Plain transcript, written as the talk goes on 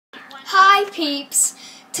Hi peeps.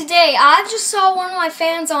 Today I just saw one of my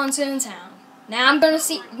fans on Toontown. Now you're gonna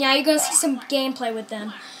see some gameplay with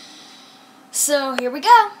them. So here we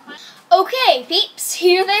go. Okay, peeps,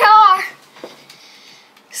 here they are.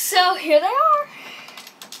 So here they are.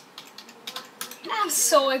 I'm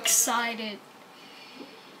so excited.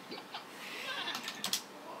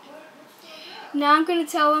 Now I'm gonna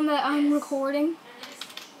tell them that I'm recording.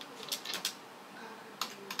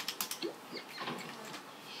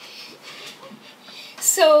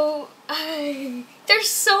 So, they're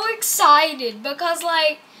so excited because,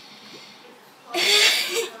 like,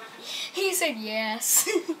 he said yes.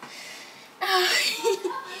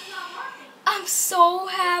 I'm so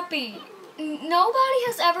happy. Nobody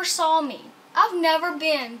has ever saw me. I've never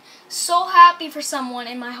been so happy for someone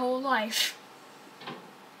in my whole life.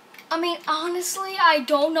 I mean, honestly, I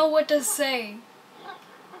don't know what to say.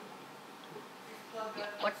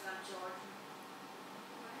 What?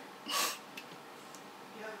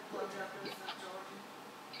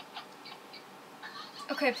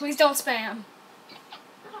 Okay, please don't spam.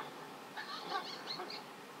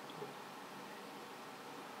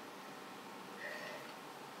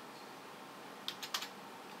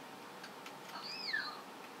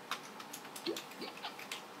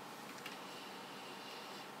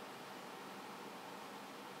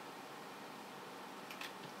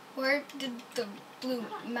 Where did the blue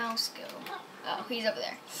mouse go? Oh, he's over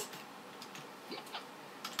there.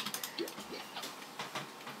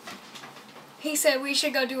 He said we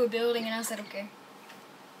should go do a building, and I said okay.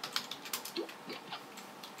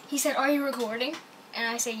 He said, "Are you recording?" And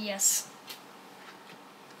I said yes.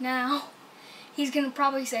 Now, he's gonna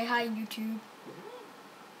probably say hi, YouTube.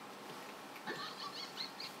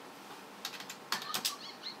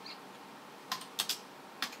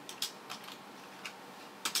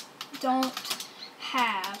 Don't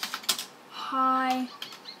have high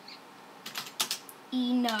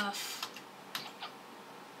enough.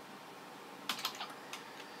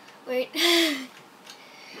 Wait.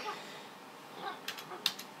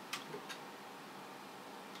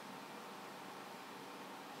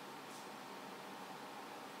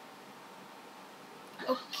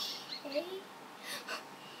 Okay.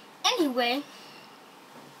 Anyway.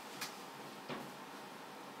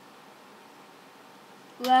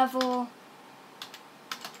 Level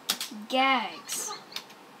gags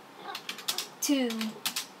to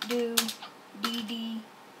do DD.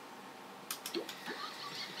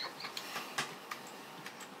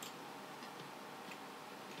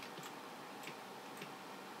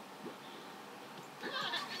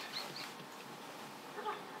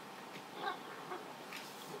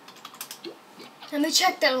 Let me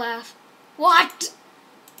check that laugh. What?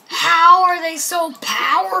 How are they so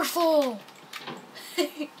powerful?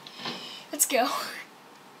 Let's go.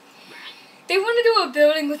 They want to do a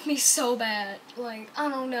building with me so bad. Like, I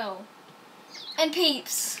don't know. And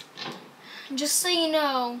peeps, just so you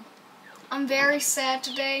know, I'm very sad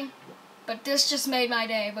today, but this just made my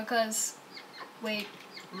day because, wait,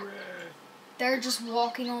 they're just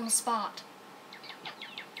walking on the spot.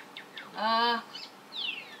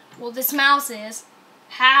 Well, this mouse is.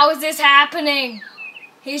 How is this happening?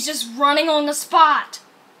 He's just running on the spot.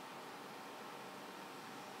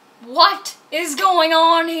 What is going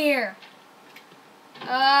on here?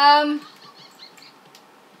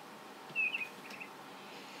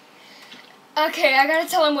 Okay, I gotta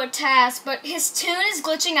tell him what task, but his tune is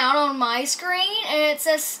glitching out on my screen, and it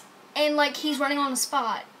says, and like he's running on the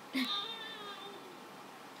spot.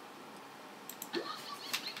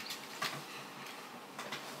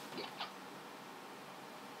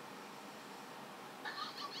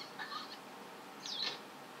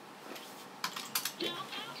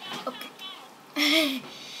 Okay.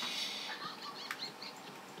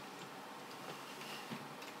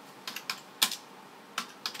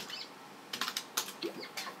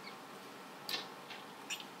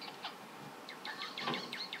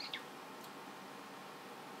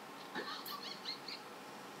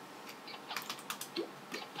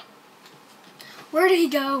 Where did he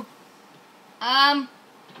go?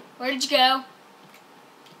 Where did you go?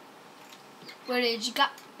 Where did you go?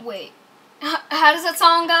 Wait. How does that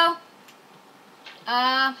song go?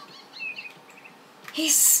 I'm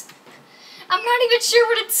not even sure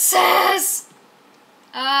what it says.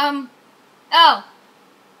 Oh.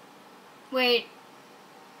 Wait.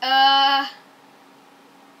 Oh,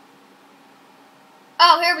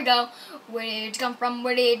 here we go. Where did you come from?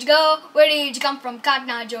 Where did you go? Where did you come from, Cotton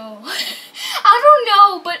Eye Joe? I don't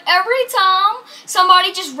know, but every time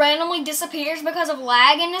somebody just randomly disappears because of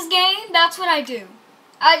lag in this game, that's what I do.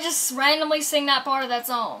 I just randomly sing that part of that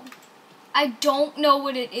song. I don't know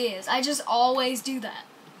what it is. I just always do that.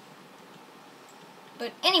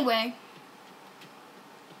 But anyway,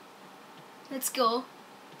 let's go.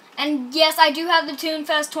 And yes, I do have the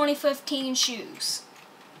ToonFest 2015 shoes.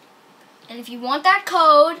 And if you want that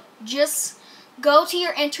code, just go to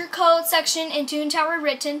your enter code section in Toontower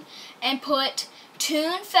Written and put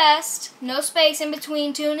ToonFest, no space in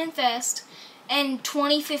between Toon and Fest, and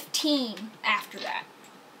 2015 after that.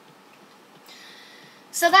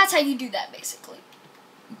 So that's how you do that, basically.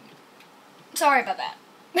 Sorry about that.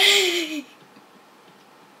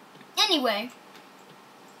 Anyway.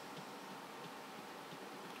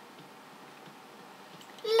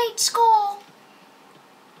 Let's go.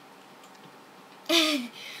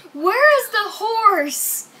 Where is the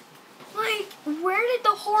horse? Like, where did the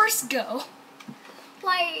horse go?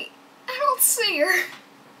 Like, I don't see her.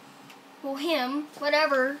 Well, him,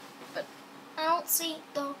 whatever, but I don't see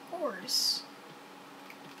the horse.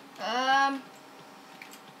 Oh,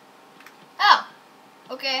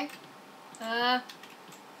 okay.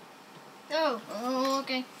 Oh,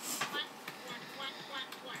 okay.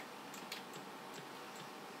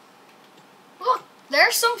 Look,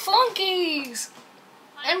 there's some flunkies!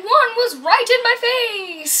 And one was right in my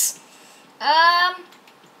face!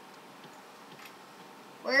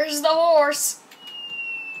 Where's the horse?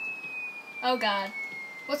 Oh God.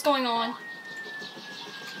 What's going on?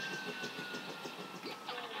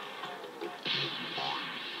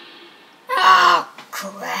 Oh,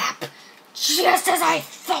 crap. Just as I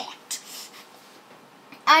thought.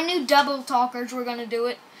 I knew double talkers were gonna do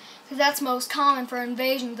it, because that's most common for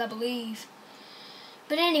invasions, I believe.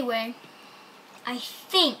 But anyway, I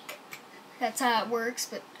think that's how it works,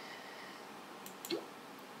 but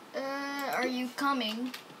are you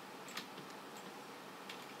coming?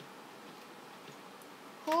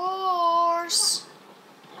 Horse.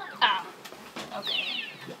 Oh, okay.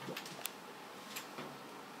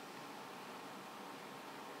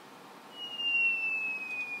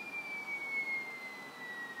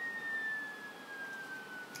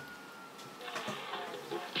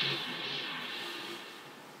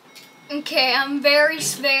 Okay, I'm very,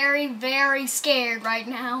 very, very scared right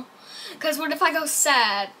now. Because what if I go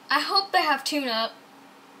sad? I hope they have tune-up.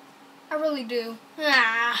 I really do.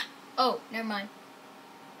 Ah. Oh, never mind.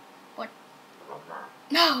 What?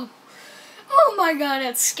 No. Oh my God,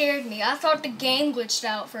 that scared me. I thought the game glitched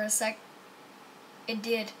out for a sec. It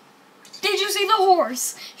did. Did you see the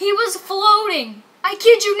horse? He was floating. I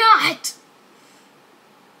kid you not.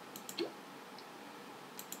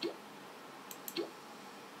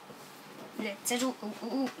 Let's do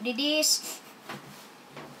this.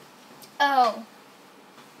 Oh.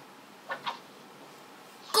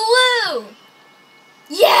 Glue.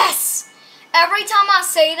 Yes. Every time I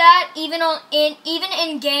say that, even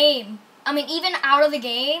in game, I mean even out of the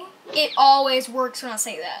game, it always works when I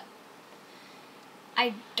say that.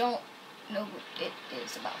 I don't know what it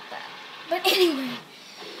is about that. But anyway.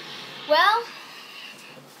 Well.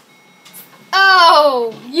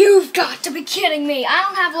 Oh, you've got to be kidding me. I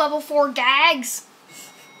don't have level 4 gags.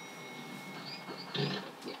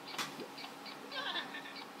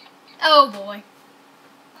 Oh boy.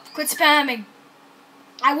 Quit spamming.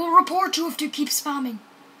 I will report you if you keep spamming.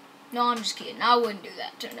 No, I'm just kidding. I wouldn't do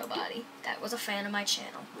that to nobody that was a fan of my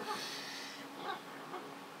channel.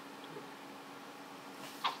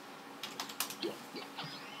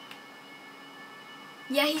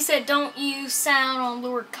 Yeah, he said don't use sound on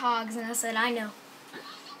lured cogs, and I said I know.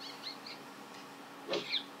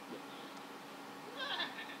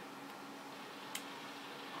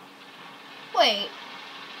 Wait.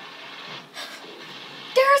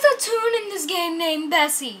 There's a tune in this game named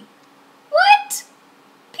Bessie. What?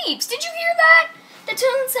 Peeps, did you hear that? The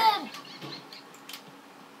tune said...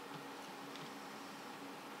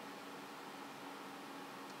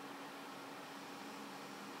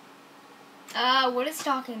 what is he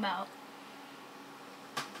talking about?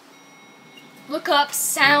 Look up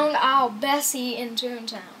Sound Owl Bessie in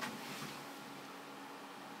Toontown.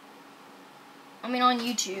 I mean on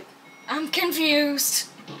YouTube. I'm confused.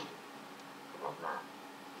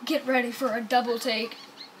 Get ready for a double take.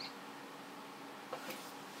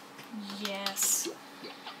 Yes.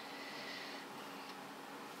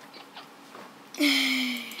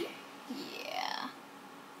 Yeah.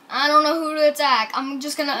 I don't know who to attack. I'm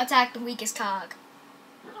just gonna attack the weakest cog.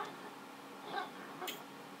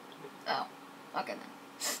 Oh, okay then.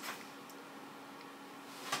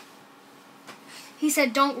 He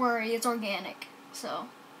said, don't worry, it's organic. So,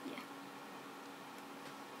 yeah.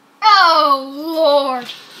 Oh,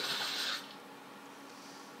 Lord.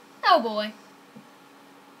 Oh, boy.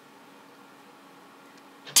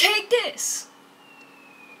 Take this.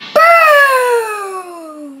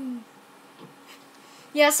 Boom!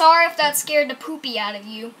 Yeah, sorry if that scared the poopy out of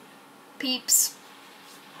you, peeps.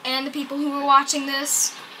 And the people who are watching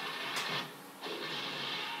this.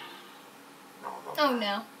 Oh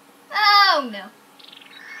no. Oh no.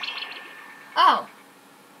 Oh.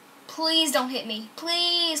 Please don't hit me.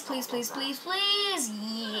 Please, please, please, please, please.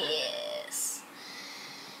 Yes.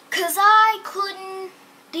 'Cause I couldn't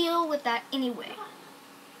deal with that anyway.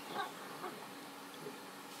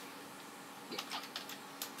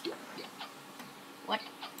 What?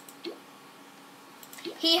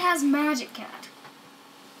 He has Magic Cat.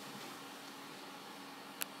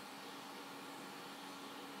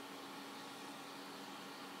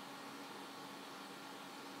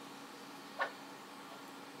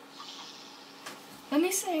 Let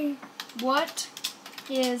me say, what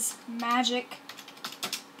is Magic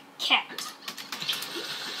Cat?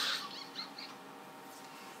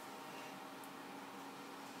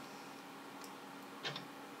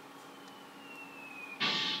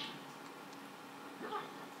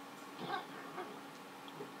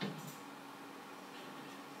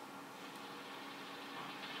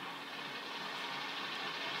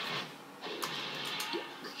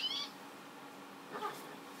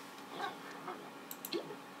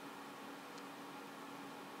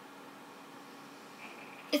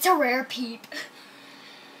 It's a rare peep.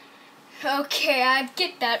 Okay, I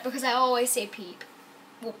get that because I always say peep.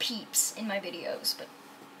 Well, peeps in my videos, but...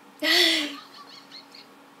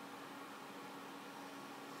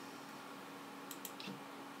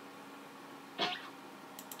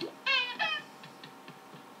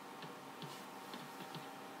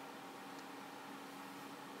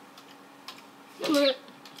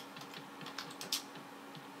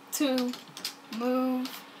 to move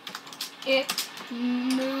it,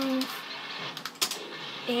 move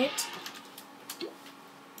it.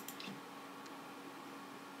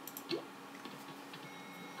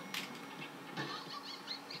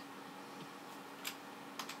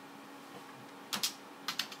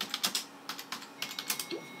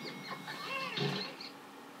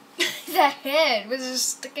 That head was just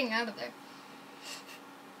sticking out of there.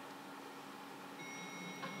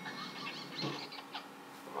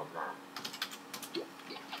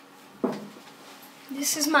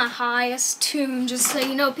 This is my highest tune, just so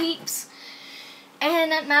you know, peeps.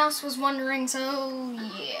 And that mouse was wondering, so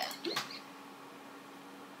yeah.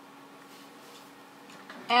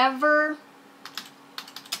 Ever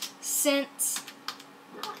since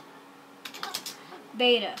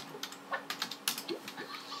beta.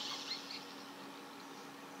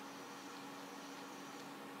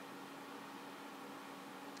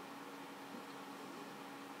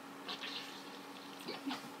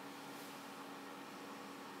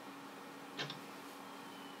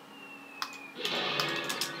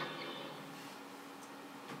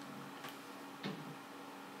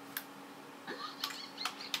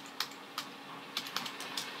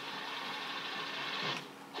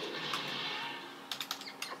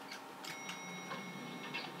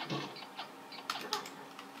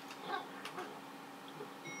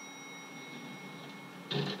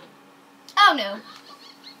 Oh no.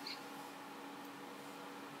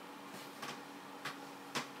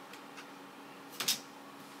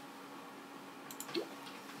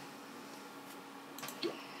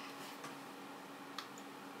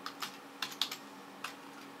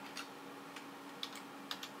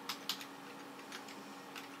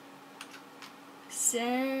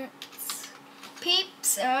 Since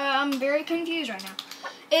peeps, I'm very confused right now.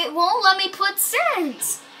 It won't let me put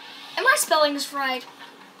since. Am I spelling this right?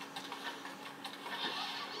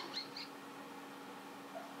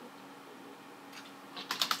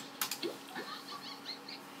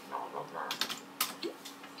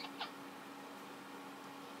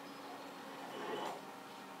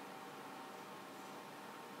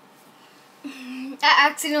 I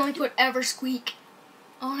accidentally put ever squeak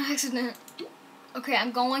on accident. Okay,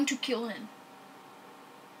 I'm going to kill him.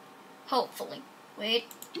 Hopefully. Wait.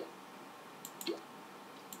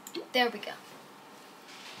 There we go.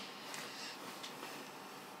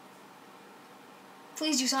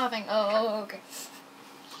 Please do something. Oh, okay.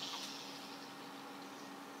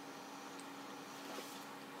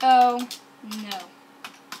 Oh, no.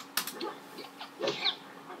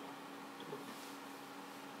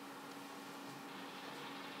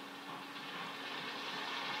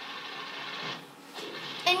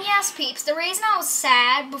 And yes, peeps, the reason I was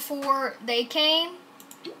sad before they came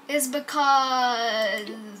is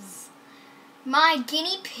because my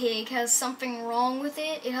guinea pig has something wrong with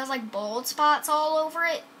it. It has like bald spots all over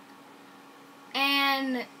it.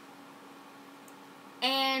 And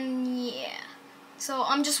yeah. So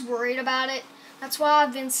I'm just worried about it. That's why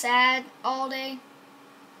I've been sad all day.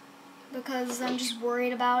 because I'm just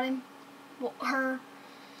worried about him, her.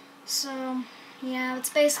 So, yeah, that's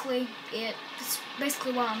basically it. It's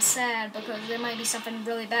basically why I'm sad, because there might be something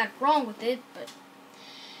really bad wrong with it, but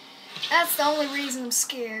that's the only reason I'm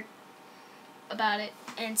scared about it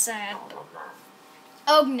and sad.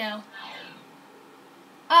 Oh no.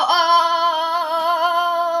 Oh!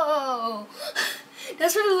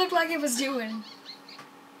 That's what it looked like it was doing.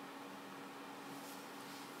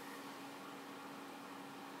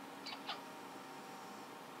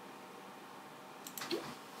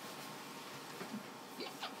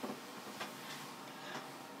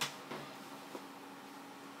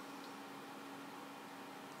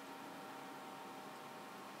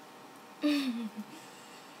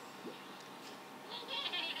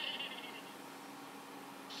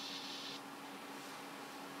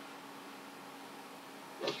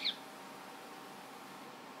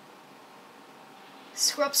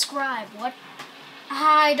 Scrub, what?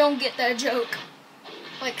 I don't get that joke.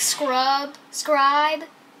 Like scribe?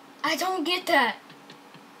 I don't get that.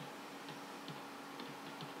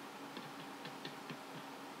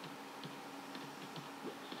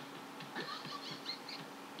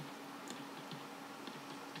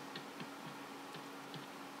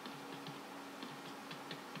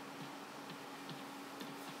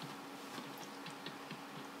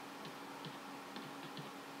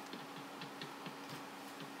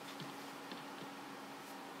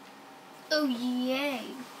 Oh, yay.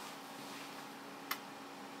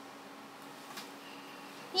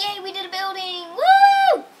 Yay, we did a building!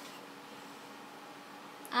 Woo!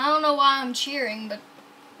 I don't know why I'm cheering, but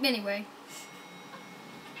anyway.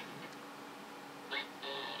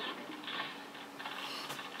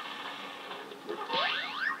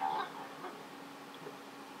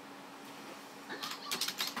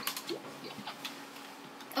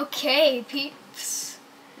 Okay, peeps.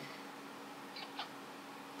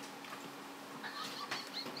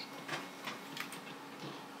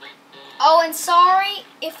 Oh, and sorry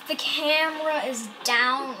if the camera is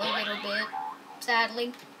down a little bit,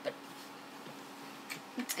 sadly, but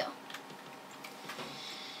let's go.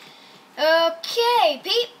 Okay,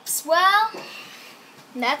 peeps, well,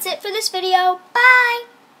 that's it for this video. Bye!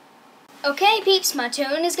 Okay, peeps, my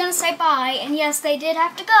tune is gonna say bye, and yes, they did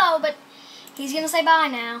have to go, but he's gonna say bye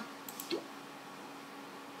now.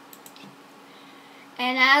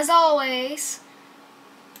 And as always,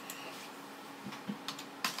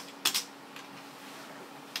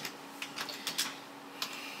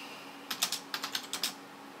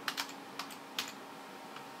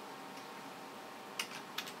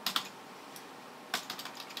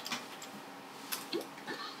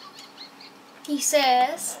 he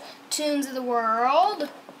says, tunes of the world.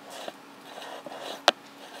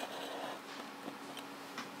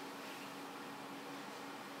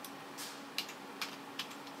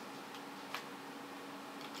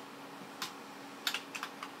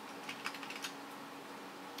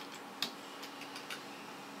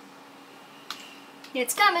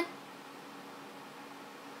 It's coming.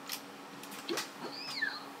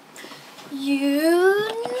 Unite!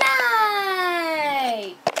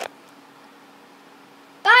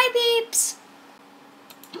 Bye, peeps!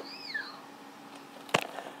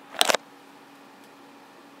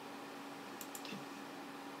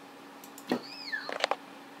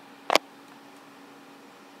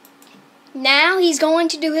 Now he's going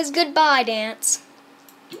to do his goodbye dance,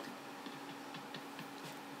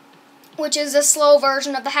 which is a slow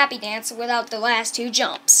version of the happy dance without the last two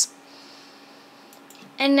jumps.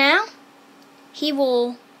 And now, he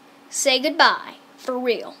will say goodbye, for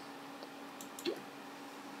real.